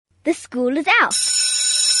the school is out.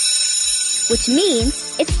 Which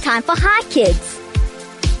means it's time for Hi Kids.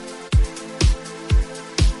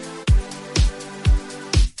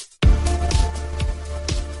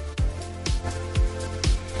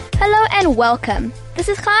 Hello and welcome. This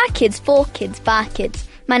is Hi Kids for Kids by Kids.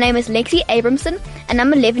 My name is Lexi Abramson and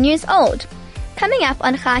I'm 11 years old. Coming up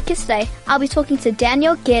on Hi Kids today, I'll be talking to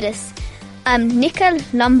Daniel Geddes, Nika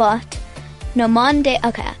Lombard, Nomonde.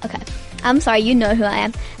 Okay. I'm sorry, you know who I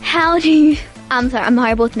am. I'm sorry, I'm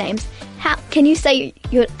horrible with names. How can you say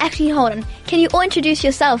you're actually, hold on. Can you all introduce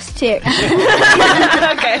yourselves too? Okay.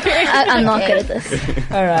 I'm not good at this.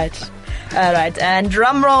 All right, and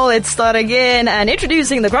drum roll, let's start again. And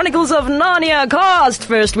introducing the Chronicles of Narnia cast.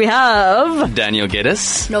 First we have Daniel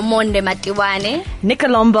Geddes, Nomonde Matiwane, Nika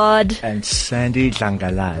Lombard, and Sandy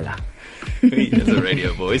Langalala. He has a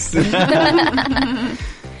radio voice.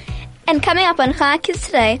 And coming up on Hi Kids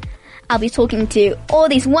today, I'll be talking to all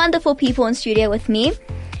these wonderful people in studio with me.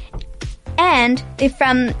 And they are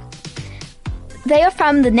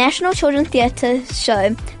from the National Children's Theatre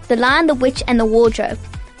show, The Lion, the Witch and the Wardrobe.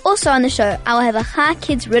 Also on the show, I will have a Hi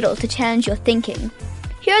Kids riddle to challenge your thinking.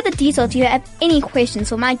 Here are the details if you have any questions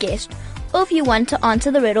for my guest, or if you want to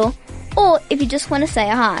answer the riddle, or if you just want to say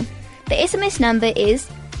a hi. The SMS number is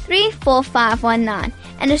 34519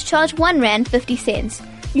 and is charged R1.50.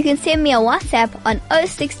 You can send me a WhatsApp on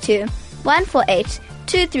 062 148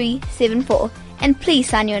 2374 and please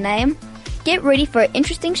sign your name. Get ready for an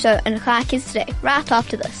interesting show on Hi Kids today, right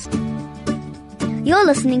after this. You're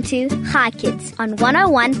listening to Hi Kids on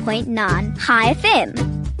 101.9 Hi FM.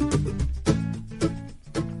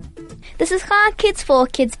 This is Hi Kids for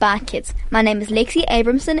Kids by Kids. My name is Lexi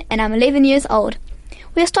Abramson and I'm 11 years old.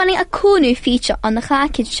 We are starting a cool new feature on the Hi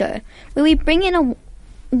Kids show where we bring in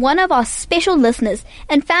one of our special listeners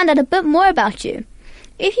and find out a bit more about you.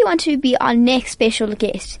 If you want to be our next special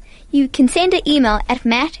guest, you can send an email at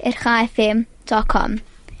matt@highfm.com.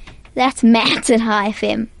 That's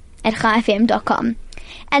matt@highfm.com.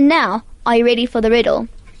 And now, are you ready for the riddle?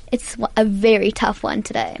 It's a very tough one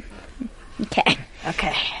today. Okay.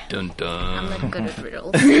 Dun dun. I'm not good at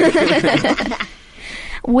riddles.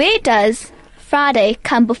 Where does Friday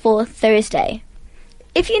come before Thursday?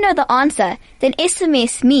 If you know the answer, then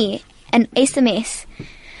SMS me an SMS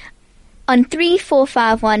on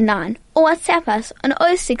 34519 or WhatsApp us on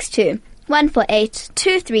 062 148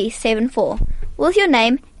 2374 with your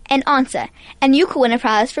name and answer, and you could win a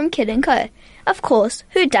prize from Kid & Co. Of course,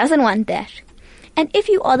 who doesn't want that? And if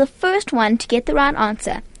you are the first one to get the right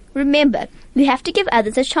answer, remember, you have to give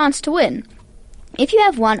others a chance to win. If you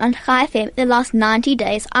have won on Hi FM in the last 90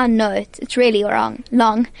 days, I know it's really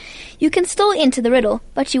long. You can still enter the riddle,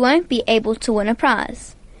 but you won't be able to win a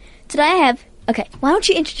prize. Today I have... Okay, why don't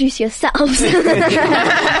you introduce yourselves?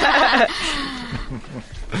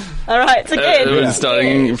 all right, again.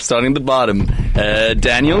 Starting at the bottom.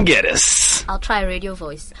 Daniel Geddes. I'll try radio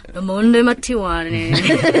voice. Nomonde Matiwane,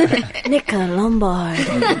 Nika Lombard,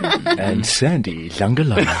 And Sandy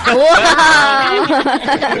Langalala.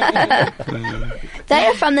 They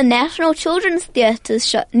are from the National Children's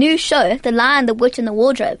Theatre's new show, The Lion, the Witch and the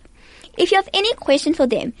Wardrobe. If you have any question for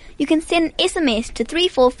them, you can send an SMS to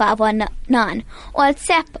 34519 or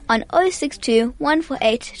WhatsApp on 062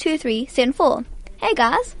 148 2374. Hey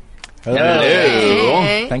guys, Hello.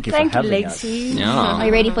 Hello. Thank you for having us. Lexi. Yeah. are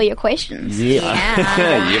you ready for your questions? Yeah.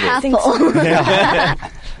 Careful.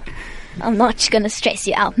 I'm not going to stress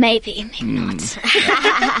you out. Maybe not.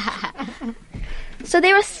 So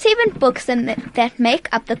there are 7 books that make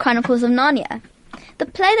up the Chronicles of Narnia. The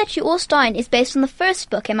play that you all star in is based on the first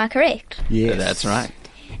book, am I correct? Yes. That's right.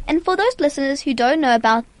 And for those listeners who don't know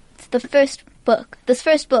about this first book,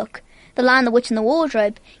 The Lion, the Witch and the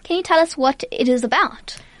Wardrobe, can you tell us what it is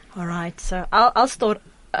about? All right, so I'll start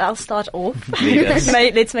off. Yes.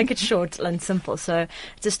 Let's make it short and simple. So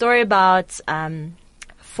it's a story about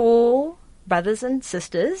 4 brothers and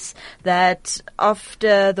sisters that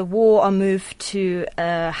after the war are moved to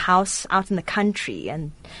a house out in the country,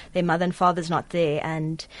 and their mother and father's not there,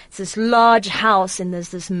 and it's this large house, and there's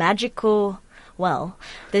this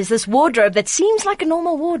there's this wardrobe that seems like a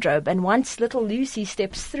normal wardrobe, and once little Lucy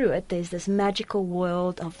steps through it, there's this magical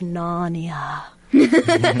world of Narnia.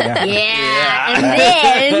 Yeah. And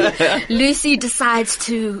then Lucy decides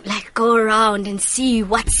to go around and see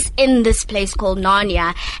what's in this place called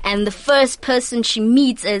Narnia. And the first person she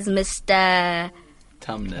meets is Mr.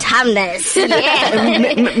 Tumnus.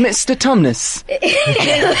 Yeah. Mr. Tumnus.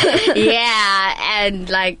 Yeah, and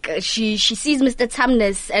like she sees Mr.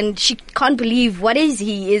 Tumnus and she can't believe, what is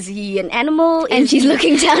he? Is he an animal? And she's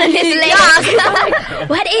looking down at his leg. Like,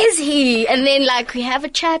 what is he? And then like we have a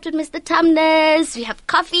chat with Mr. Tumnus, we have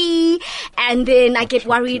coffee, and then I get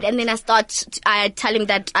worried, and then I tell him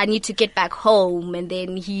that I need to get back home, and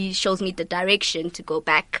then he shows me the direction to go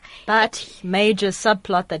back. But major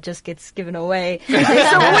subplot that just gets given away.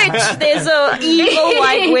 There's a witch. There's a evil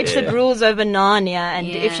white witch that rules over Narnia, and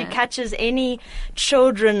if she catches any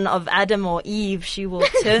children of Adam or Eve, she will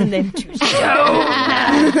turn them to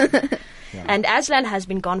stone. And Aslan has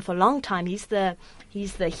been gone for a long time. He's the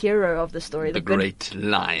hero of the story. The great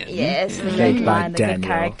lion. Yes, the Played great by lion, the good Daniel.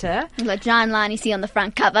 character. The giant lion you see on the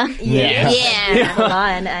front cover. Yeah. The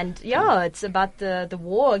lion, and it's about the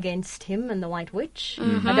war against him and the White Witch.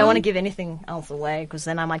 I don't want to give anything else away, because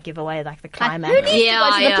then I might give away like the climax. Who needs to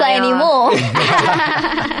go to the play anymore?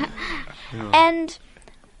 And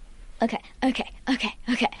okay.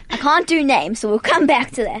 I can't do names, so we'll come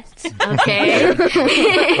back to that. Okay.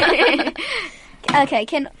 Okay,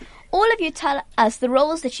 can all of you tell us the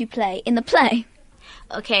roles that you play in the play?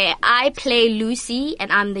 Okay, I play Lucy,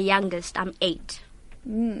 and I'm the youngest. I'm 8.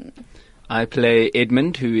 I play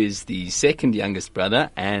Edmund, who is the second youngest brother,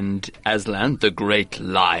 and Aslan, the great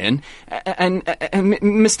lion, and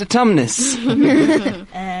Mr. Tumnus.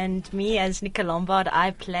 And me as Nika Lombard,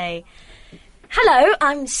 I play... Hello,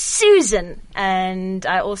 I'm Susan, and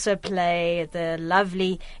I also play the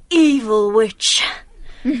lovely evil witch.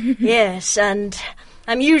 Yes, and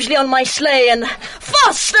I'm usually on my sleigh and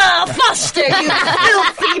faster, you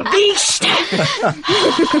filthy beast.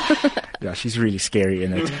 Yeah, she's really scary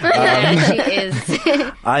in it. She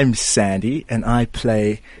is. I'm Sandy, and I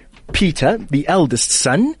play Peter, the eldest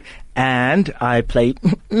son, and I play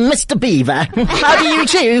Mr. Beaver. How do you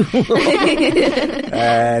do?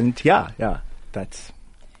 And yeah, that's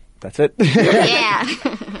it. Yeah.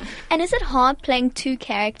 And is it hard playing 2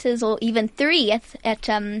 characters or even 3 at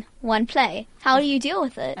one play? How do you deal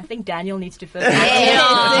with it? I think Daniel needs to first. He's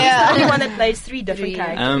the only one that plays 3 different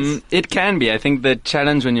characters. It can be. I think the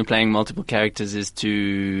challenge when you're playing multiple characters is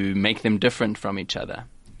to make them different from each other.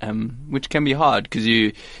 Which can be hard because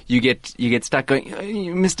you get stuck going, "Oh,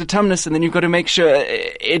 Mr. Tumnus," and then you've got to make sure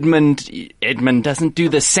Edmund doesn't do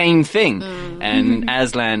the same thing, and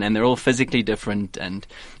Aslan, and they're all physically different, and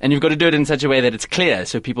you've got to do it in such a way that it's clear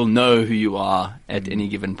so people know who you are at any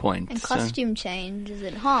given point. And costume change, is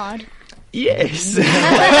it hard? Yes.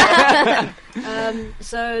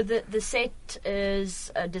 So the set is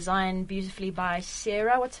designed beautifully by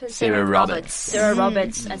Sarah. What's her name? Sarah Roberts. Sarah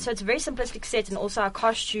Roberts. And so it's a very simplistic set, and also our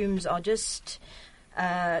costumes are just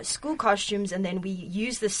school costumes, and then we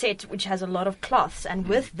use the set which has a lot of cloths, and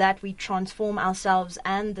with that we transform ourselves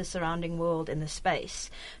and the surrounding world in the space.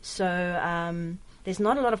 So there's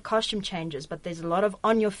not a lot of costume changes, but there's a lot of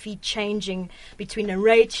on your feet changing between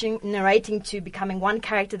narrating to becoming one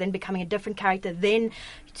character, then becoming a different character, then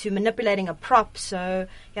to manipulating a prop. So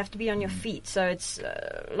you have to be on your feet. So it's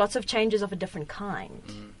lots of changes of a different kind.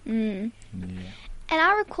 And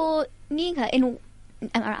I recall Nika in...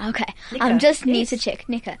 Okay, Nika, I'm just need yes. to check.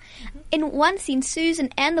 Nika. In one scene, Susan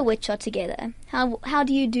and the witch are together. How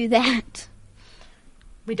do you do that?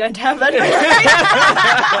 We don't have that.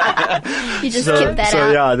 You just skip that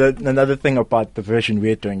out. Yeah, another thing about the version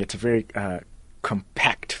we're doing, it's a very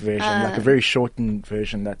compact version, like a very shortened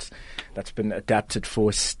version that's been adapted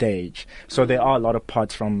for stage. So there are a lot of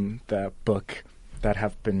parts from the book that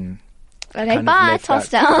have been Okay, bye,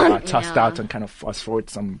 tossed out. Tossed out and kind of fast forward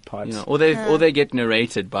some parts. Or they get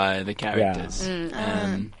narrated by the characters,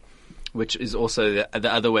 which is also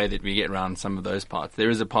the other way that we get around some of those parts. There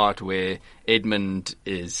is a part where Edmund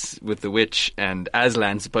is with the witch and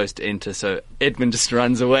Aslan's supposed to enter, so Edmund just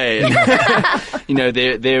runs away. And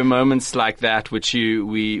there are moments like that which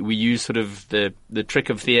we use sort of the trick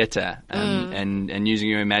of theatre and using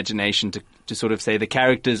your imagination to sort of say the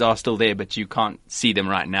characters are still there, but you can't see them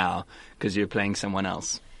right now because you're playing someone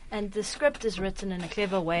else. And the script is written in a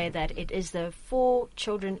clever way that it is the 4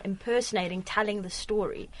 children impersonating, telling the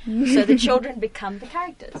story. So the children become the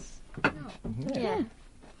characters. Yeah.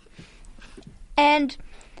 And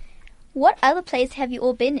what other plays have you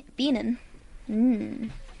all been in?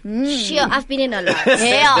 Sure, I've been in a lot.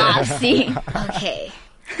 Yeah, I see. Okay.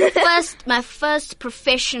 My first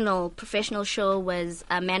professional show was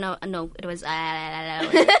it was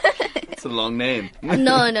It's a long name.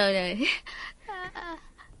 no.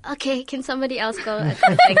 okay, can somebody else go? I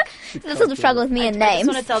can't think. This is the struggle with me and I names.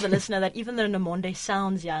 just want to tell the listener that even though Namonde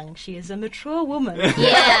sounds young, she is a mature woman.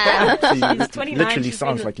 Yeah. She's 29. Literally she's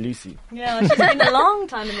sounds been- like Lucy. Yeah, she's been a long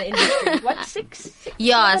time in the industry. What, six?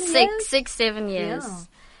 Yeah, 7 years. Yeah.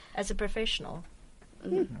 As a professional.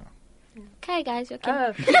 Okay, guys, you okay?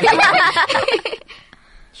 Oh.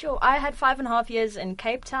 Sure. I had 5.5 years in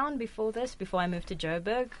Cape Town before I moved to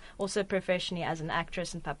Joburg. Also professionally as an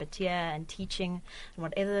actress and puppeteer and teaching and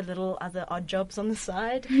whatever little other odd jobs on the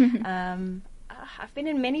side. I've been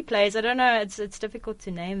in many plays. I don't know. It's difficult to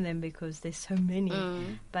name them because there's so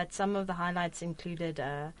many. But some of the highlights included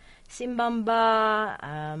Simbamba,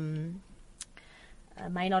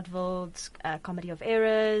 Maynardville's Comedy of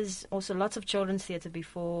Errors. Also lots of children's theatre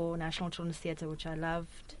before, National Children's Theatre, which I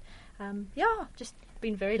loved. Just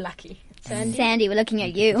been very lucky. Sandy, we're looking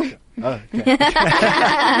at you. Oh, okay.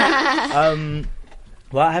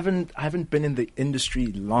 Well, I haven't been in the industry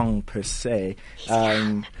long per se.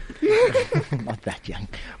 Not that young,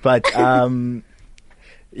 but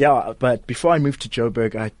But before I moved to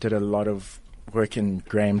Joburg, I did a lot of work in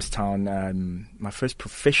Grahamstown. My first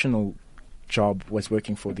professional job was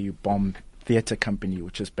working for the Bomb Theatre Company,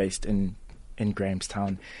 which is based in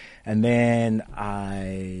Grahamstown, and then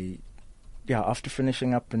after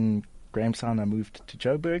finishing up in Grahamstown, I moved to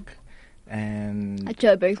Joburg. And At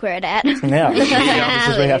Joburg, where it at? this is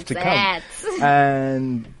where you have to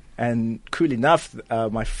come. And cool enough,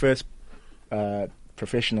 my first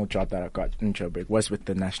professional job that I got in Joburg was with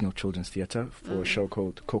the National Children's Theatre for a show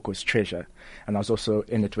called Coco's Treasure, and I was also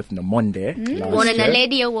in it with Namonde. Won a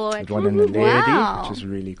Lady Award. Won a Lady, Wow. which was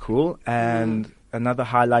really cool. And another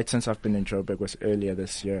highlight since I've been in Joburg was earlier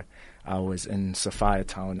this year. I was in Sophia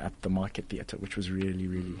Town at the Market Theatre, which was really,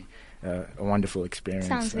 really a wonderful experience.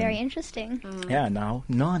 Sounds very And interesting. yeah, now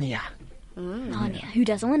Narnia. Narnia. Who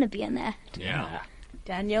doesn't want to be in there? Yeah.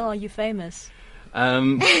 Daniel, are you famous?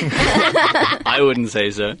 I wouldn't say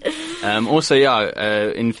so. Also,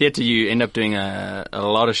 in theatre you end up doing a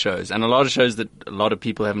lot of shows, and a lot of shows that a lot of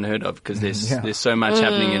people haven't heard of because there's so much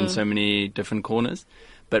happening in so many different corners.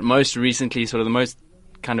 But most recently, sort of the most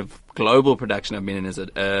kind of global production I've been in is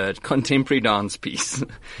a contemporary dance piece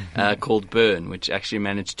called Burn, which actually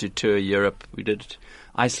managed to tour Europe. We did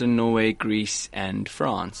Iceland, Norway, Greece, and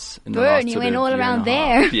France. In the Burn, last you sort went of all year and around a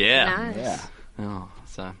half. there. Yeah. Nice. Yeah, Oh,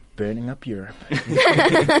 so burning up Europe.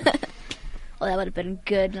 Well, that would have been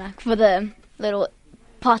good, like, for the little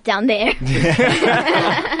part down there.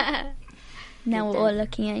 Now we're all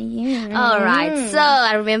looking at you. All right, so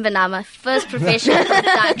I remember now my first professional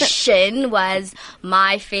production was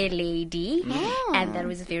My Fair Lady, and that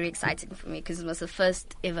was very exciting for me because it was the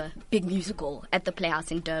first ever big musical at the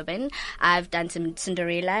Playhouse in Durban. I've done some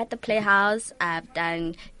Cinderella at the Playhouse, I've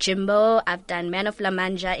done Jimbo, I've done Man of La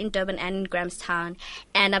Manja in Durban and in Grahamstown,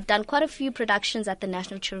 and I've done quite a few productions at the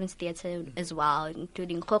National Children's Theatre as well,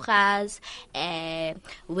 including Kokas,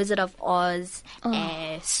 Wizard of Oz,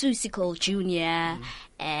 Susical Jr., and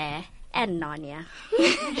Narnia.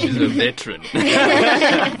 she's a veteran.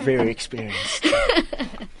 Very experienced.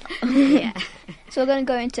 Yeah. So we're going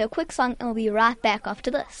to go into a quick song and we'll be right back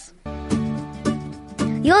after this.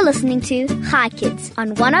 You're listening to Hi Kids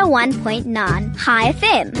on 101.9 Hi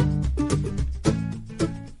FM.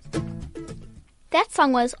 That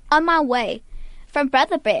song was On My Way from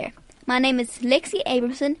Brother Bear. My name is Lexi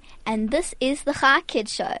Abramson and this is the Hi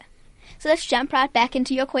Kids Show. So let's jump right back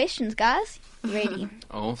into your questions, guys. Ready?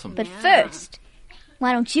 Awesome. But first,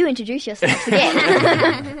 why don't you introduce yourselves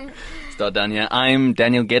again? Start down here. I'm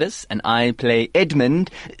Daniel Geddes, and I play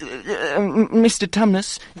Edmund, Mr.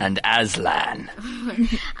 Tumnus, and Aslan.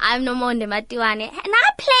 I'm Nomonde Matiwane, and I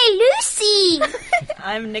play Lucy.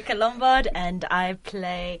 I'm Nika Lombard, and I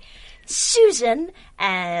play Susan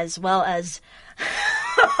as well as...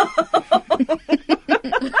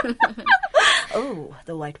 Oh,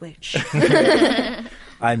 the White Witch.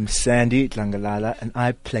 I'm Sandy Tlangalala, and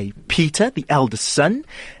I play Peter, the eldest son,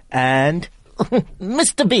 and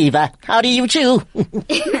Mr. Beaver, how do you chew?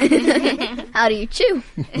 How do you chew?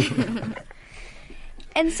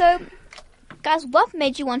 And so, guys, what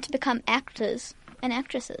made you want to become actors and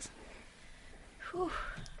actresses?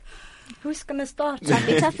 Who's gonna start?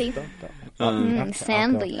 Tuffy.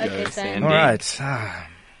 Sandy. Okay, Sandy. all right.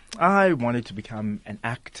 I wanted to become an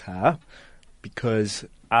actor because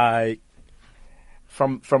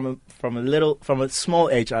from a small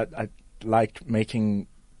age, I liked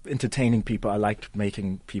entertaining people. I liked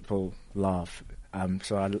making people laugh.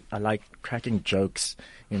 So I liked cracking jokes,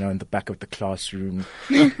 in the back of the classroom.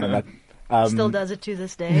 And Still does it to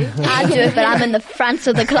this day. I do it, but I'm in the front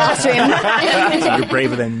of the classroom. So you're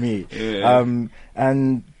braver than me.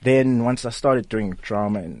 And then once I started doing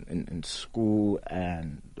drama in school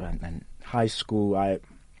and high school, I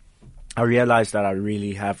realized that I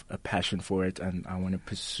really have a passion for it and I want to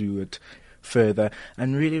pursue it further.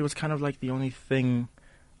 And really, it was kind of like the only thing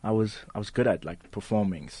I was good at, like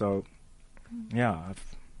performing. So yeah,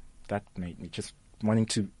 that made me just wanting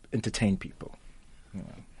to entertain people.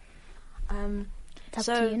 It's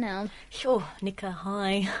up to you now. Sure, Nika,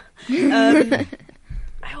 hi.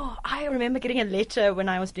 I remember getting a letter when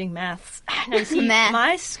I was doing maths. And I see Math.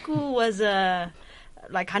 my school was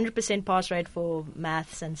like 100% pass rate for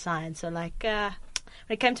maths and science. So like when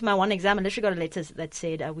it came to my one exam, I literally got a letter that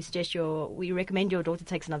said, we recommend your daughter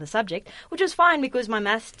takes another subject, which was fine because my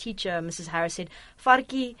maths teacher, Mrs. Harris, said,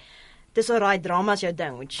 Farkie, dis alright, drama's your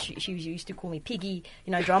ding, which she used to call me Piggy.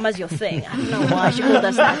 You know, drama's your thing. I don't know why she called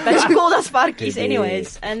us that, but she called us Farkies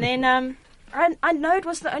anyways. And then I know it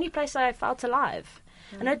was the only place I felt alive.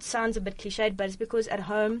 I know it sounds a bit cliched, but it's because at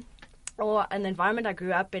home or in the environment I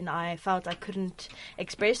grew up in, I felt I couldn't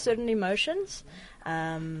express certain emotions.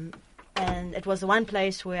 And it was the one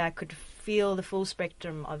place where I could feel the full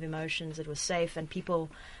spectrum of emotions. It was safe and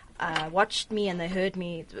people watched me and they heard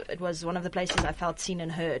me. It was one of the places I felt seen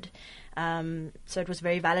and heard. So it was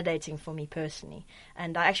very validating for me personally.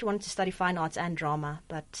 And I actually wanted to study fine arts and drama,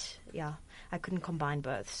 but yeah, I couldn't combine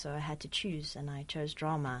both. So I had to choose and I chose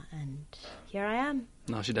drama and here I am.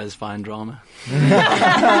 Now she does fine drama. Oh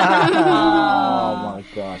my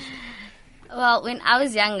gosh. Well, when I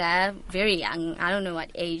was younger, very young, I don't know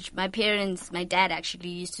what age, my dad actually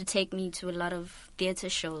used to take me to a lot of theatre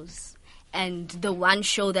shows. And the one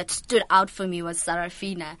show that stood out for me was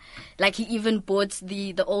Sarafina. Like, he even bought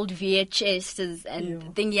the old VHSs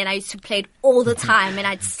and thingy, and I used to play it all the time. And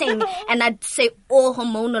I'd sing, and I'd say all her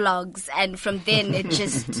monologues. And from then, it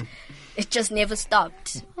just never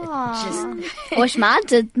stopped. Wish my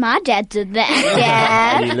dad did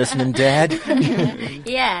that. Are you listening, Dad?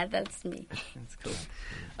 Yeah, that's me. That's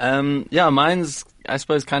cool. Yeah, mine's, I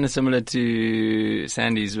suppose, kind of similar to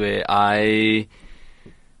Sandy's, where I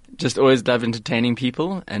just always loved entertaining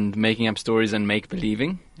people and making up stories and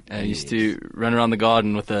make-believing. I used to run around the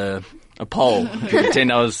garden with a pole to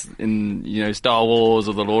pretend I was in, Star Wars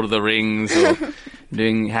or the Lord of the Rings or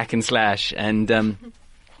doing hack and slash. And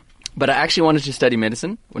but I actually wanted to study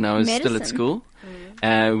medicine when I was still at school.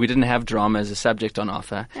 We didn't have drama as a subject on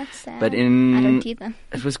offer. That's sad. But I don't either.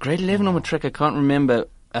 it was grade 11 or matric, I can't remember.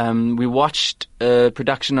 We watched a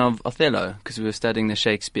production of Othello because we were studying the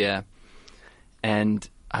Shakespeare. And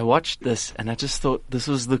I watched this and I just thought this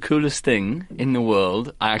was the coolest thing in the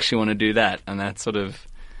world. I actually want to do that. And that's sort of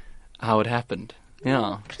how it happened.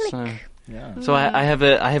 Yeah. So I have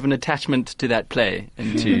an attachment to that play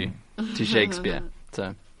and to Shakespeare.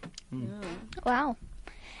 So. Wow.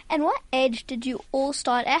 And what age did you all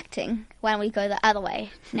start acting? Why don't we go the other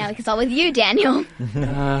way? Now we can start with you, Daniel.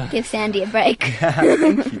 Give Sandy a break.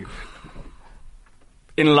 Thank you.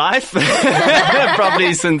 In life,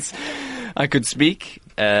 probably since I could speak.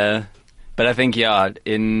 But I think,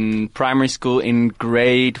 in primary school, in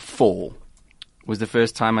grade 4, was the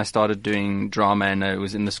first time I started doing drama, and it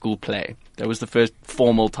was in the school play. That was the first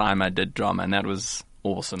formal time I did drama, and that was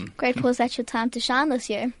awesome. Great, was that your time to shine this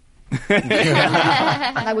year?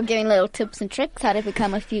 Like we're giving little tips and tricks how to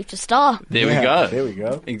become a future star. There we go. There we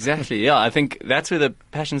go. Exactly, yeah. I think that's where the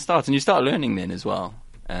passion starts, and you start learning then as well,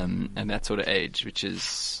 at that sort of age, which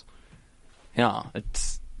is, I'm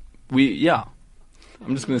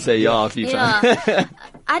just going to say a few times.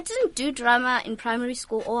 I didn't do drama in primary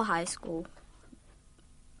school or high school.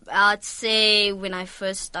 I'd say when I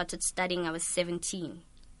first started studying, I was 17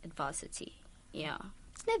 at varsity. Yeah.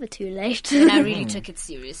 It's never too late. And I really took it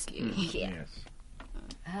seriously. Yes.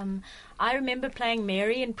 I remember playing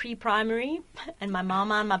Mary in pre-primary and my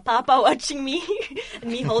mama and my papa watching me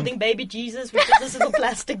and me holding baby Jesus, which is this little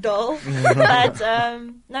plastic doll. But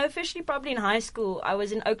no, officially probably in high school. I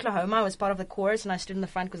was in Oklahoma. I was part of the chorus and I stood in the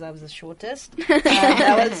front because I was the shortest.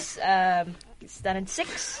 I was standing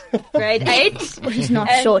 6, grade 8. Well, he's not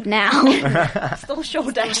short now. Still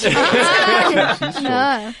short, actually.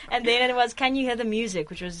 No. And then it was Can You Hear the Music,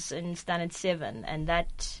 which was in standard 7. And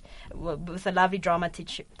that with a lovely drama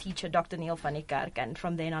teacher, Dr. Neil van Niekerk. And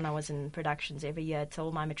from then on, I was in productions every year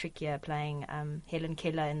till my matric year playing Helen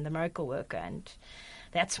Keller in The Miracle Worker. And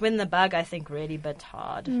that's when the bug, I think, really bit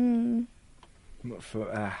hard.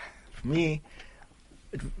 For me,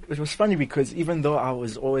 it was funny because even though I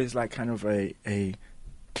was always like kind of a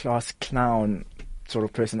class clown sort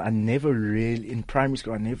of person, I never really, in primary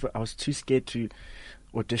school, I was too scared to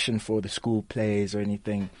audition for the school plays or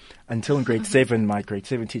anything until in grade 7. My grade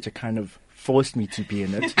 7 teacher kind of forced me to be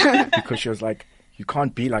in it because she was like, you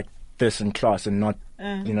can't be like this in class and not,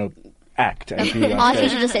 act and be Our on teacher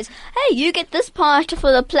stage. just says, hey, you get this part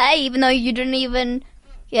for the play even though you didn't even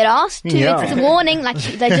get asked to. Yeah. It's a warning, like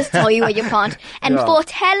they just tell you what your part. And Yeah. for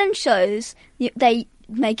talent shows, they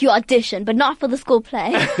make you audition, but not for the school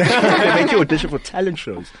play. They make you audition for talent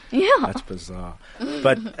shows. Yeah. That's bizarre.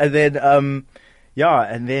 But and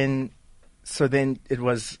then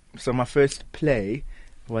so my first play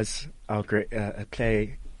was a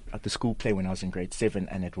play at the school play when I was in grade 7,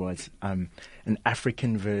 and it was an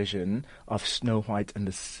African version of Snow White and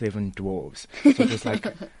the Seven Dwarfs. So it was like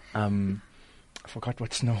I forgot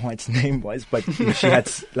what Snow White's name was, but she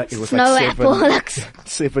had like it was Snow like Apple.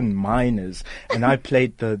 7 minors, and I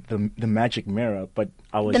played the magic mirror, but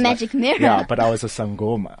I was The like- magic mirror? Yeah, but I was a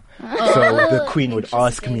sangoma, so the queen would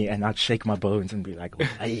ask me, and I'd shake my bones and be like,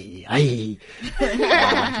 "Aye, aye."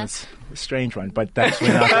 It was a strange one, but that's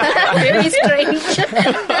when Very strange.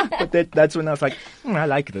 that's when I was like, I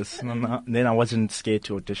like this. And then I wasn't scared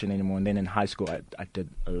to audition anymore. And then in high school, I did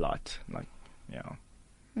a lot, like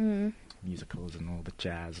musicals and all the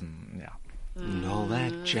jazz and And all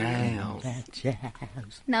that jazz.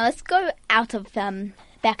 Now let's go out of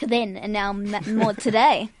back then and now more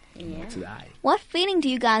today. today. What feeling do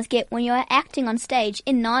you guys get when you're acting on stage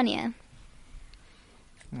in Narnia?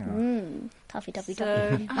 Toughy. So,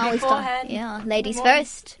 Oh, we start. beforehand, Yeah, ladies Mom.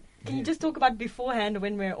 first. Can you just talk about beforehand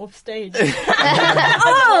when we're off stage?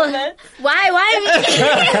 Oh, why?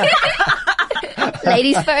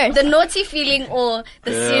 Ladies first. The naughty feeling or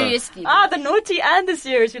the serious feeling? The naughty and the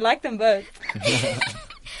serious. We like them both.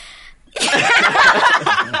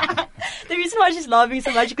 The reason why she's laughing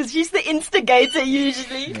so much is because she's the instigator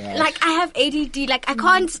usually. Like I have ADD. Like I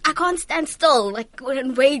can't stand still. Like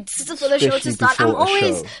and wait for the show to Especially start. I'm before a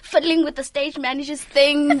always show. fiddling with the stage manager's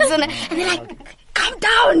things, and they're like, "Calm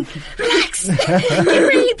down, relax, get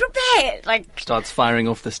really prepared." Like Starts firing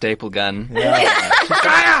off the staple gun.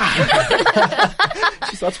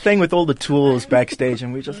 She starts playing with all the tools backstage,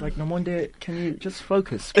 and we're just like, Nomonde, can you just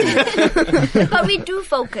focus, please? but we do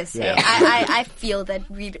focus. Yeah. I feel that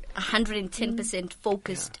we're 110%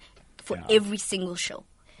 focused for every single show.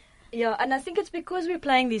 Yeah, and I think it's because we're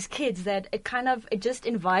playing these kids that it just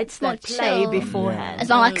invites More that play chill. beforehand. It's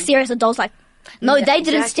not like serious adults like, no, Yeah, they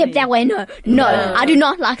didn't step exactly. that way. No, I do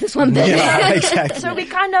not like this one bit. Yeah, exactly. So we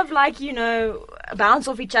kind of bounce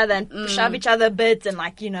off each other and shove each other a bit and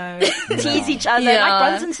tease each other Yeah. like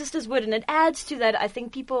brothers and sisters would. And it adds to that. I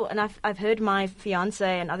think people, and I've heard my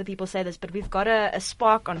fiance and other people say this, but we've got a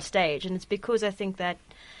spark on stage, and it's because I think that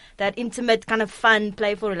intimate kind of fun,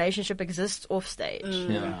 playful relationship exists off stage.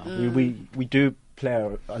 Yeah, we do play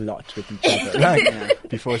a lot with each other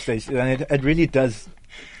before stage, and it really does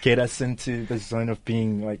get us into the zone of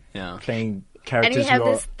being playing And characters we have who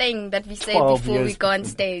are this thing that we say 12 before we years go on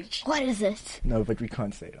stage. What is it? no, but we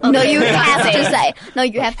can't say it. No, you have to say. No,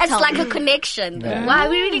 you have to It's tell like me. a connection. Yeah. Why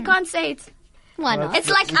we really can't say it? Why not? It's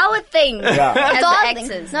like our thing Yeah. as It's the our thing.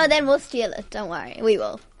 actors. No, then we'll steal it. Don't worry. We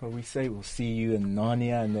will. But we say we'll see you in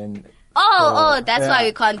Narnia, and then Oh, that's why yeah.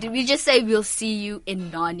 we can't do. We just say we'll see you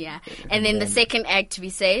in Narnia, and then the second act we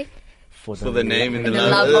say for For the name and the the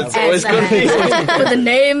love. love of It's always Anna. confusing. For the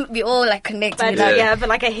name, we all connect. But We're like, you have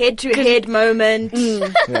a head-to-head moment, Yeah.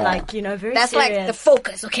 very that's serious. like the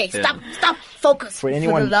focus. Okay, stop, focus. For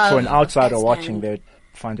anyone, the love for an outsider of watching, Anna. they'd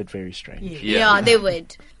find it very strange. Yeah, they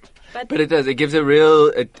would. But it does. It gives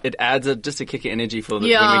it adds just a kick of energy for when we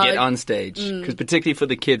get on stage. Because particularly for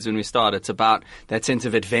the kids when we start, it's about that sense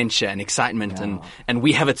of adventure and excitement. And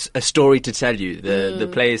we have a story to tell you. The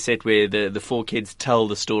play is set where the 4 kids tell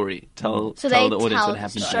the story. Tell So the they audience tell what the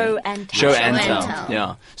happened. story. Show and tell. Show and and tell. tell.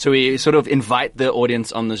 Yeah. So we sort of invite the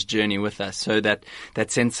audience on this journey with us, so that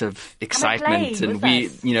sense of excitement, play and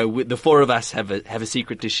with we, us. the 4 of us have a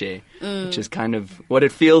secret to share, which is kind of what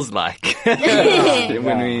it feels like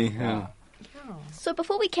when we. So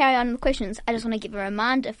before we carry on with questions, I just want to give a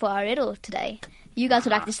reminder for our riddle today. You guys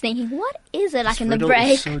were just thinking, what is it in the Riddle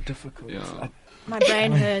break? is so difficult. Yeah. My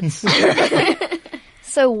brain hurts.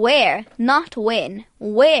 So where, not when,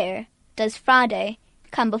 where does Friday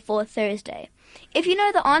come before Thursday? If you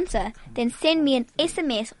know the answer, then send me an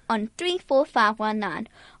SMS on 34519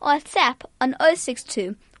 or WhatsApp on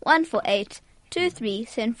 062 148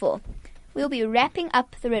 2374. We'll be wrapping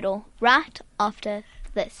up the riddle right after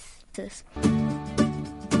this.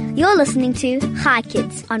 You're listening to Hi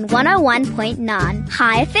Kids on 101.9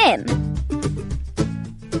 Hi FM.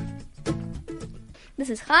 This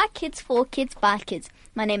is Hi Kids for Kids by Kids.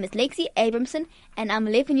 My name is Lexi Abramson and I'm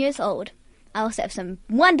 11 years old. I also have some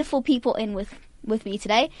wonderful people in with with me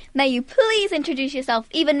today. May you please introduce yourself,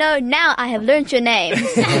 even though now I have learnt your names.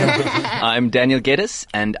 I'm Daniel Geddes,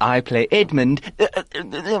 and I play Edmund,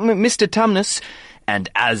 Mr. Tumnus, and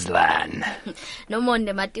Aslan. Nomonde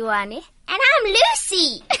Matiwane. And I'm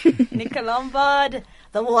Lucy. Nika Lombard,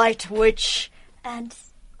 the White Witch, and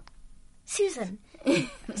Susan.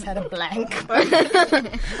 Is that a blank?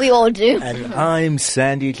 We all do. And I'm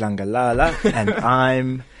Sandy Langalala, and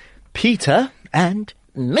I'm Peter and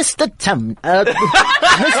Mr. Mr.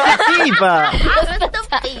 Beaver.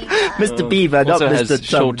 Mr. Beaver, not Also Mr. has Tumnus.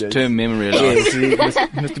 short-term memory loss. Yes,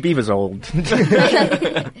 Mr. Beaver's old.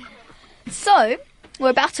 So, we're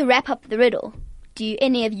about to wrap up the riddle. Do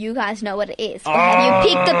any of you guys know what it is? Or have you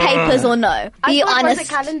peeked the papers or no? Be I thought honest. it was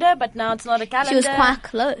a calendar, but now it's not a calendar. She was quite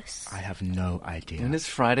close. I have no idea. When does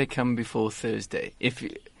Friday come before Thursday?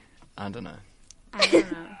 I don't know.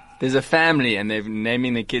 There's a family, and they're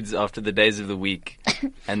naming the kids after the days of the week.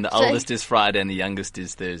 And the oldest is Friday, and the youngest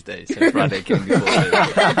is Thursday. So Friday came before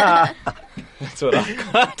Thursday. That's what I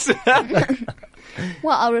got.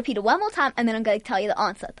 Well, I'll repeat it one more time, and then I'm going to tell you the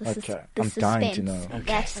answer. The Okay, the I'm suspense. dying to know.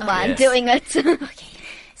 That's why I'm Yes. doing it.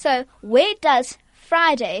 So, where does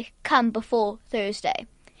Friday come before Thursday?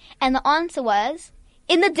 And the answer was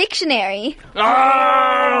in the dictionary.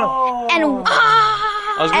 And we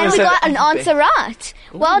got an answer right.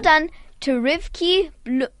 Well done to Rivki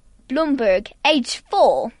Bloomberg, age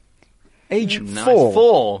 4. Age Nice. 4.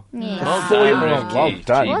 4. Yeah. Well Well done, Rivki.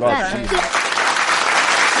 done. Well Well done. done.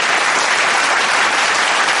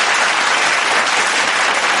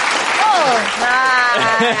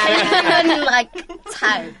 Like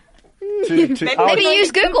time. Maybe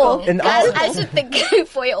use Google. In Guys, our- I should think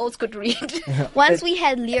 4-year-olds could read. Once we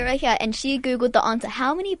had Lyra here, and she Googled the answer.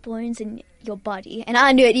 How many bones in your body? And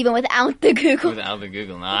I knew it even without the Google. Without the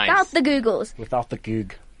Google, nice. Without the Googles. Without the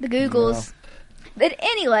goog. The Googles. But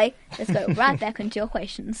anyway, let's go right back into your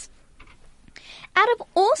questions. Out of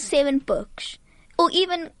all 7 books, or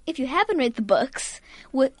even if you haven't read the books,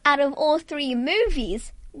 out of all 3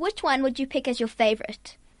 movies, which one would you pick as your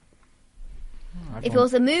favorite? If it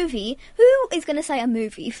was a movie, who is going to say a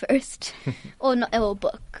movie first? Or not, or a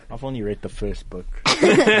book? I've only read the first book.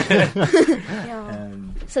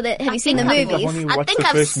 So have you seen the I've movies? only I watched think the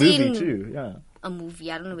I've first movie seen- too. Yeah. A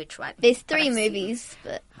movie, I don't know which one. There's But 3 I've seen- movies,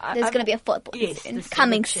 but there's I've- going to be a 4th book Yes, soon. there's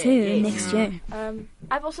Coming still a soon chance, next year.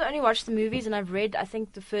 I've also only watched the movies, and I've read, I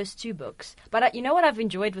think, the first 2 books. But you know what I've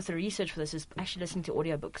enjoyed with the research for this is actually listening to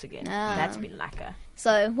audiobooks again. Ah. That's been lacquer.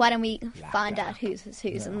 So why don't we find out who's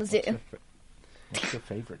in the zoo? What's your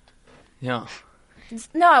favorite? Yeah.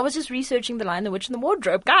 No, I was just researching The Lion, the Witch, and the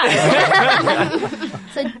Wardrobe, guys.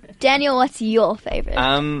 So Daniel, what's your favorite?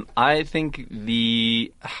 I think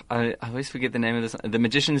I always forget the name of this. The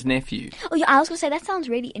Magician's Nephew. Oh yeah, I was going to say that sounds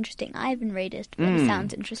really interesting. I haven't read it, but it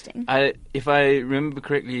sounds interesting. If I remember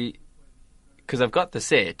correctly, because I've got the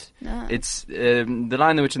set, Ah. it's The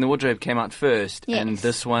Lion, the Witch, and the Wardrobe came out first, and Yes.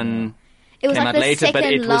 this one It was came like out the later, but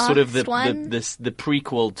second it was sort of last one. the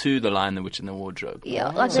prequel to The Lion, the Witch, and the Wardrobe. Yeah,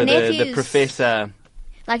 like So the the nephews. professor.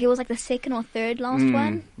 Like it was like the second or third last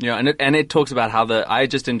one. Yeah, and it talks about how I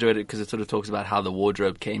just enjoyed it because it sort of talks about how the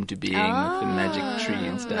wardrobe came to being with the magic tree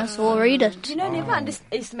and stuff. So we'll read it. You know, never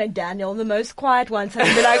underestimate Daniel, the most quiet one. So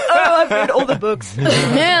I'd be like, oh, I've read all the books. No.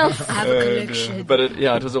 I have a collection. But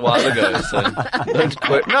it was a while ago, so don't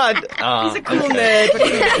quote. No, He's a cool nerd. But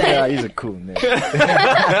Yeah, he's a cool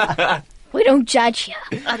nerd. We don't judge here.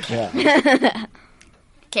 Yeah.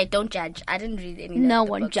 Okay, don't judge. I didn't read any. No of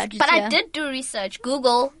the one books. judges But here. I did do research.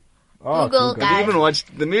 Google. Oh, Google, Google. You guys. even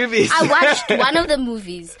watched the movies. I watched one of the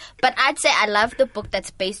movies, but I'd say I love the book that's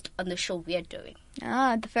based on the show we're doing.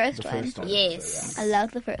 Ah, the first The one. first one. Yes. I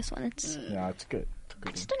love the first one. It's Yeah, it's good. It's a I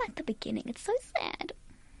good just don't like the beginning. It's so sad.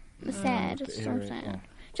 It's sad. It's so area, sad. yeah.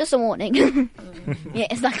 Just a warning. Yeah,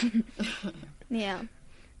 it's like yeah.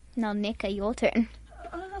 Now, Nika, your turn.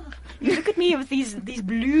 you look at me with these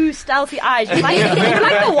blue, stealthy eyes. You're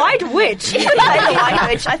like the White Witch. You're like the White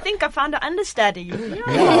Witch. I think I found an understudy.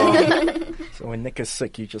 Yeah. So when Nick is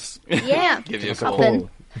sick, you just Yeah. Give you a call. call.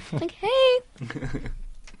 Like, hey.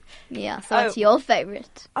 Yeah, so what's your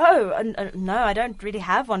favorite? Oh, no, I don't really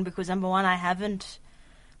have one because, number one, I haven't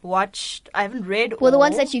read Well, the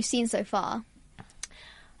ones all. that you've seen so far.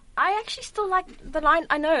 I actually still like The Lion.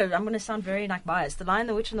 I know I'm going to sound very biased. The Lion,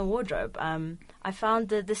 the Witch, and the Wardrobe. I found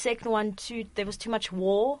the second one there was too much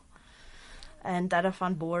war, and that I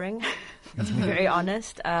found boring. To be very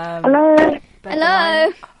honest. Hello. But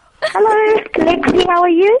Hello. Hello, Lexi, how are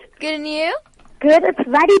you? Good and you? Good, it's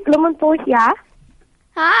Maddie Blumenthal here.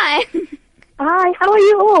 Hi. Hi, how are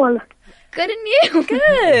you all? Good and you?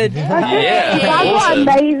 Good. Yeah. You guys are Awesome.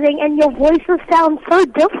 amazing and your voices sound so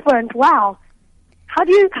different. Wow. How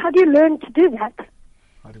do you learn to do that?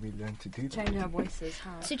 How do we learn to do that? Change our voices.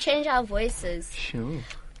 How? To change our voices. Sure.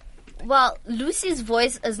 Well, Lucy's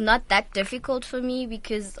voice is not that difficult for me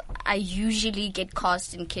because I usually get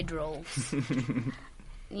cast in kid roles.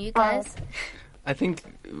 You guys? I think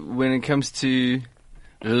when it comes to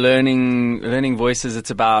learning voices, it's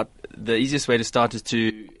about the easiest way to start is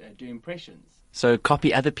to do impressions. So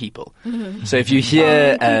copy other people. So if you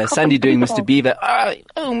hear Sandy doing Mr. Beaver,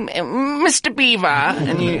 Mr. Beaver,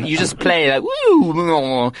 and you just play like,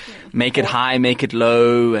 woo, make it high, make it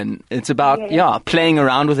low, and it's about, playing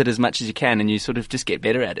around with it as much as you can, and you sort of just get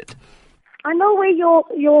better at it. I know where your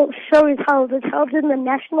show is held. It's held in the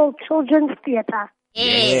National Children's Theatre.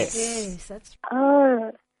 Yes, that's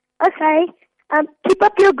Oh, okay. Keep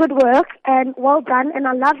up your good work, and well done. And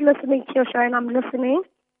I love listening to your show, and I'm listening.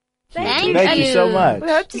 Thank you so much. We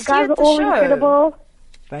hope to You see guys you are at the all show. incredible.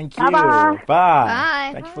 Thank you. Bye-bye. Bye.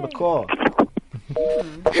 Thank you for the call.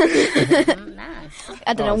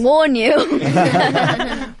 I didn't warn you.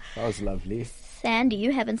 That was lovely. Sandy,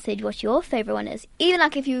 you haven't said what your favorite one is. Even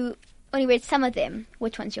like if you only read some of them,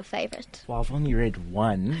 which one's your favorite? Well, I've only read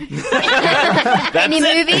one, Any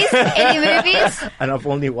movies? Any movies? and I've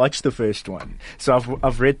only watched the first one. So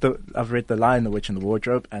I've read the Lion, the Witch, and the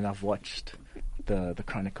Wardrobe, and I've watched the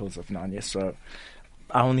Chronicles of Narnia. So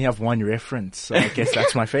I only have one reference. So I guess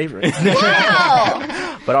that's my favorite.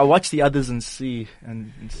 Wow. But I'll watch the others and see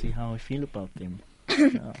how I feel about them.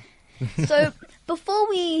 So before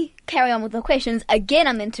we carry on with the questions, again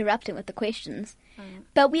I'm interrupting with the questions.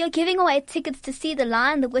 But we are giving away tickets to see The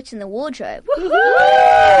Lion, the Witch, and the Wardrobe.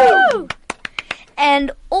 Woo-hoo!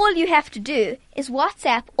 And all you have to do is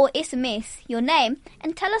WhatsApp or SMS your name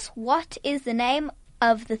and tell us what is the name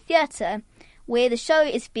of the theatre where the show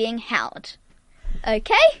is being held.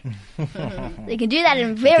 Okay? You can do that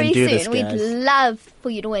very do soon. this, We'd guys. love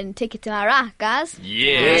for you to win tickets to Iraq, guys.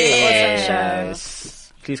 Yes.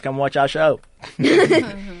 Please come watch our show.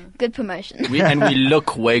 Good promotion. We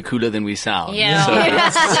look way cooler than we sound. Yeah. So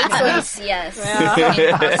Yes.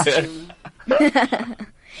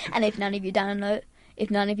 And if none of you download,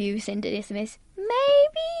 if none of you send an SMS,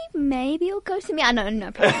 maybe it'll go to me. I know,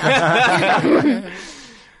 no, probably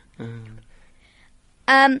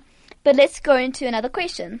not. But let's go into another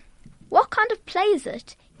question. What kind of play is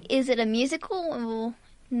it? Is it a musical or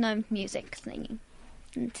no music singing?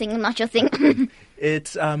 Singing not your thing.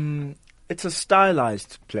 It's a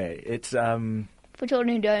stylized play. It's For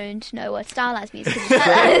children who don't know what stylized music is.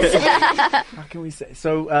 how can we say?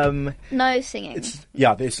 So No singing. it's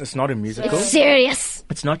not a musical. It's serious.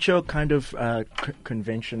 It's not your kind of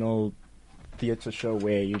conventional theatre show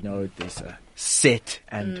where there's a set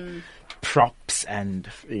and props and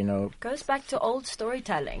Goes back to old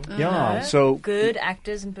storytelling. Yeah, you know? so- good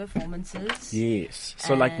actors and performances. yes.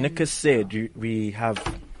 So like Nick has said, we have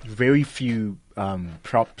very few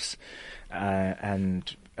props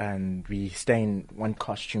and we stay in one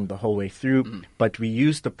costume the whole way through, but we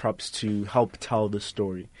use the props to help tell the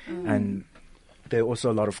story. And there are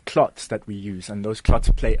also a lot of cloths that we use, and those cloths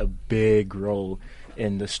play a big role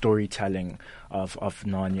in the storytelling of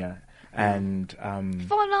Narnia. And For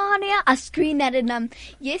Narnia, I screamed at it.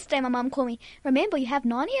 Yesterday, my mum called me. Remember, you have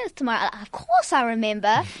Narnia tomorrow. Of course, I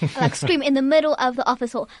remember. I scream in the middle of the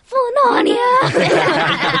office hall for Narnia.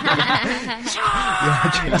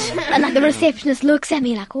 And the receptionist looks at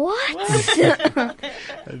me like, what?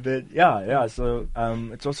 but so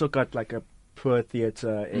it's also got like a poor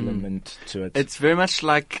theatre element to it. it's very much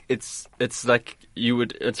like it's like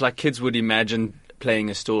kids would imagine playing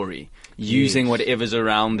a story, using whatever's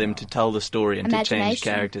around them to tell the story and to change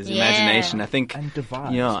Imagination. characters. Yeah. Imagination, I think. And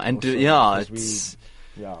devised. Yeah, and also, it's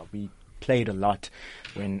we played a lot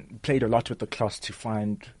with the cloths to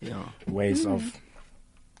find ways of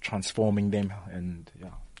transforming them, and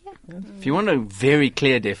if you want a very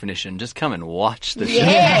clear definition, just come and watch the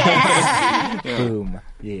show. boom,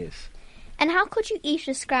 yes. And how could you each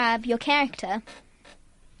describe your character?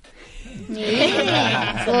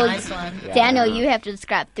 Yeah. Well, Nice one. Daniel, you have to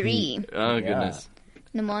describe 3. Oh goodness.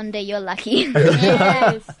 Namonde, you're lucky.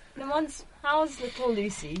 Yes. How's little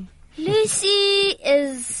Lucy? Lucy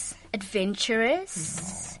is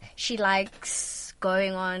adventurous. She likes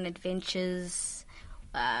going on adventures,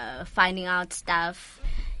 finding out stuff.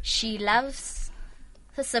 She loves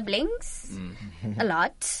her siblings a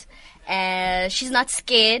lot. She's not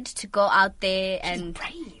scared to go out there and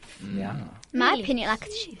Yeah. My opinion, like,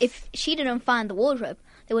 if she didn't find the wardrobe,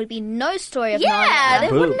 there would be no story of yeah, Narnia. they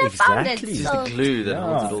Boom, wouldn't have found it. exactly. She's So the glue that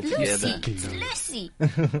holds it all Lucy, together. it's Lucy.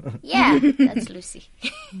 Yeah, that's Lucy.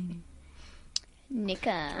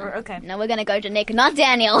 Nika. Okay. Now we're going to go to Nick, not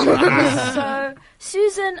Daniel. So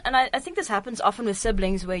Susan, and I think this happens often with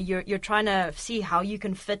siblings where you're trying to see how you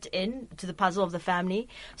can fit in to the puzzle of the family.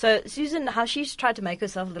 So Susan, how she's tried to make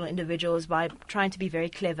herself a little individual is by trying to be very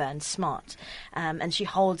clever and smart. And she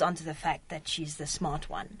holds on to the fact that she's the smart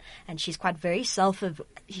one. And she's quite very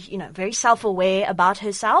very self-aware about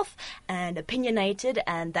herself and opinionated,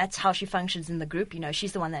 and that's how she functions in the group.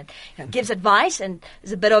 She's the one that gives advice and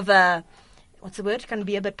is a bit of a what's the word? Can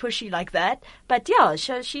be a bit pushy like that. But yeah,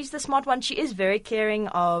 she's the smart one. She is very caring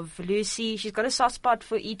of Lucy. She's got a soft spot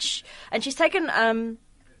for each. And she's taken on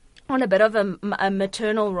a bit of a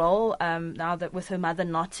maternal role now that with her mother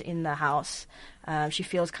not in the house. She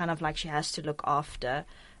feels kind of like she has to look after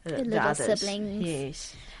the little others. siblings.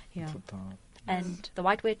 Yes. Yeah. And the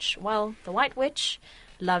White Witch, well, the White Witch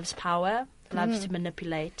loves power, loves to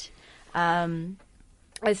manipulate.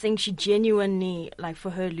 I think she genuinely, like,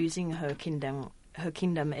 for her losing her kingdom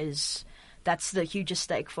that's the hugest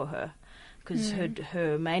stake for her. Because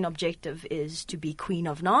her main objective is to be Queen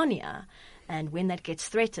of Narnia. And when that gets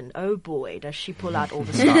threatened, oh boy, does she pull out all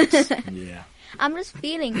the stops. Yeah. I'm just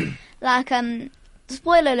feeling like,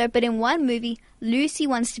 spoiler alert, but in one movie, Lucy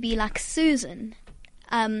wants to be like Susan.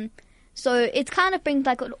 So it kind of brings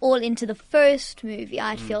like it all into the first movie,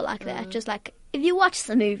 I feel like that. Just like, if you watch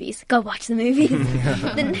the movies, go watch the movies.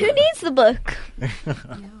 Then who needs the book?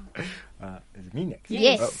 Is it me next?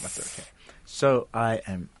 Yes. Oh, that's okay. So I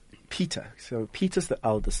am Peter. So Peter's the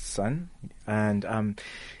eldest son, and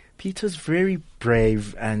Peter's very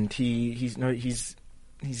brave, and he's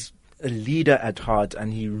a leader at heart,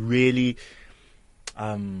 and he really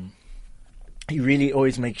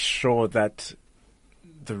always makes sure that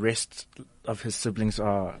the rest of his siblings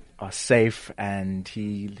are safe, and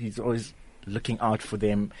he's always looking out for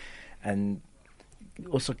them, and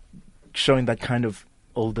also showing that kind of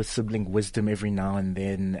older sibling wisdom every now and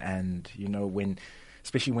then. And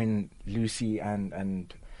especially when Lucy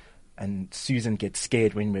and Susan get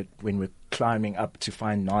scared when we're climbing up to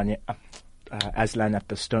find Narnia, Aslan at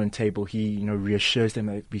the stone table, he reassures them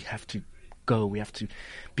that we have to go, we have to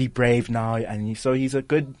be brave now. And so he's a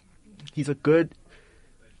good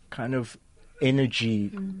kind of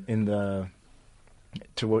energy in the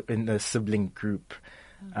sibling group.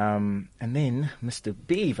 And then Mr.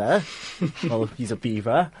 Beaver, well, he's a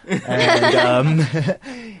beaver, and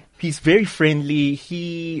he's very friendly.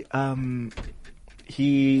 He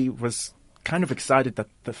was kind of excited that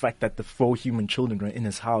the fact that the 4 human children were in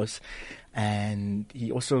his house, and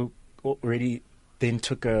he also already then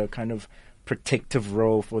took a kind of protective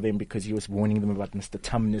role for them, because he was warning them about Mr.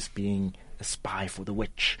 Tumnus being a spy for the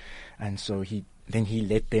witch, and so he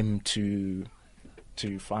led them to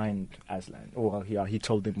find Aslan. He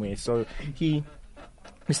told them where. So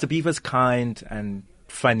Mr. Beaver's kind and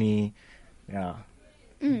funny. Yeah.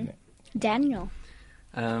 Daniel.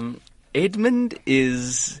 Edmund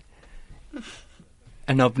is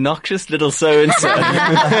an obnoxious little so-and-so.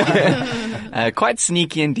 Quite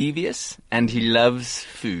sneaky and devious, and he loves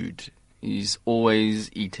food. He's always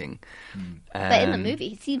eating. But in the movie,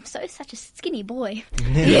 he seems such a skinny boy.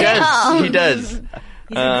 He does.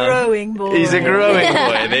 He's a growing boy. He's a growing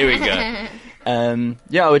boy. There we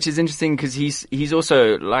go. Which is interesting, because he's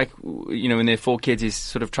also, like, when there are 4 kids, he's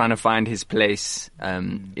sort of trying to find his place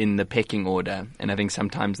in the pecking order, and I think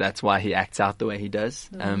sometimes that's why he acts out the way he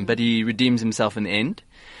does. But he redeems himself in the end.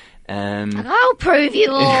 I'll prove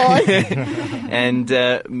you all. And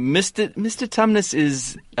Mr. Tumnus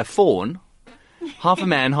is a fawn, half a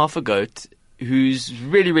man, half a goat, who's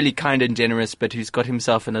really, really kind and generous, but who's got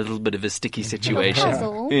himself in a little bit of a sticky situation.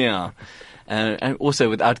 Puzzle. Yeah. And also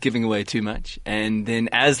without giving away too much. And then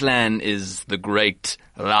Aslan is the great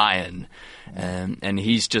lion. And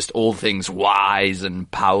he's just all things wise and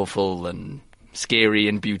powerful and scary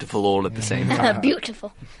and beautiful all at the same time.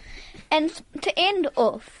 Beautiful. And to end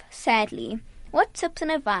off, sadly, what tips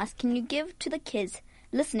and advice can you give to the kids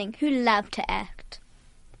listening who love to act?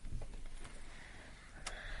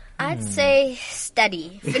 I'd say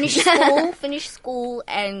study. Finish school,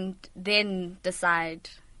 and then decide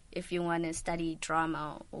if you want to study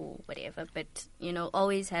drama or whatever. But,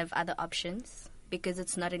 always have other options, because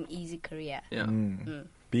it's not an easy career. Yeah.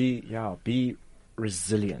 Be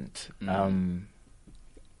resilient.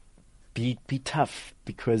 Be tough,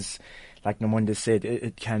 because, like Nomonde said,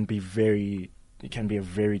 it can be a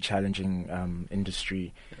very challenging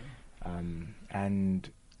industry. And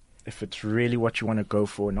if it's really what you want to go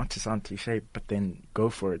for, not to sound cliche, but then go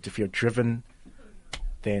for it. If you're driven,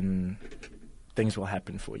 then things will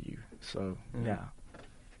happen for you. So, yeah.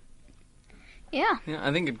 Yeah. Yeah,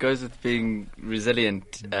 I think it goes with being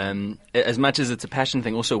resilient. As much as it's a passion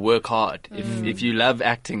thing, also work hard. If you love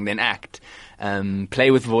acting, then act.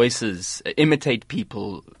 Play with voices, imitate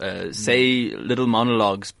people, say little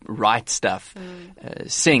monologues, write stuff,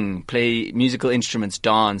 sing, play musical instruments,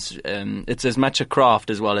 dance. It's as much a craft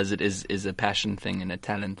as well as it is a passion thing and a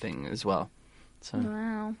talent thing as well. So.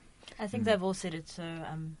 Wow. I think they've all said it. So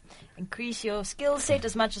increase your skill set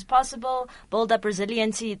as much as possible. Build up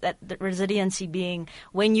resiliency. That the resiliency being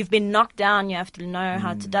when you've been knocked down, you have to know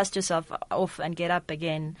how to dust yourself off and get up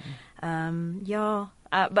again. But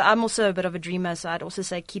I'm also a bit of a dreamer, so I'd also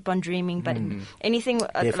say keep on dreaming. But anything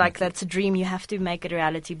like that's a dream, you have to make it a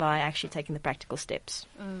reality by actually taking the practical steps.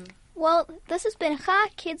 Well, this has been Cha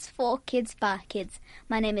Kids for Kids by Kids.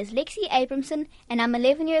 My name is Lexi Abramson, and I'm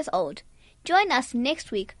 11 years old. Join us next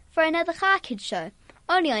week for another Cha Kids show,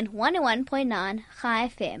 only on 101.9 Cha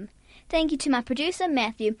FM. Thank you to my producer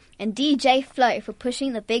Matthew and DJ Flo for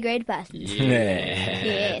pushing the big red button. Yeah.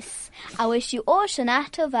 Yes. I wish you all Shana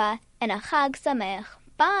Tova and a Chag Sameach.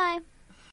 Bye.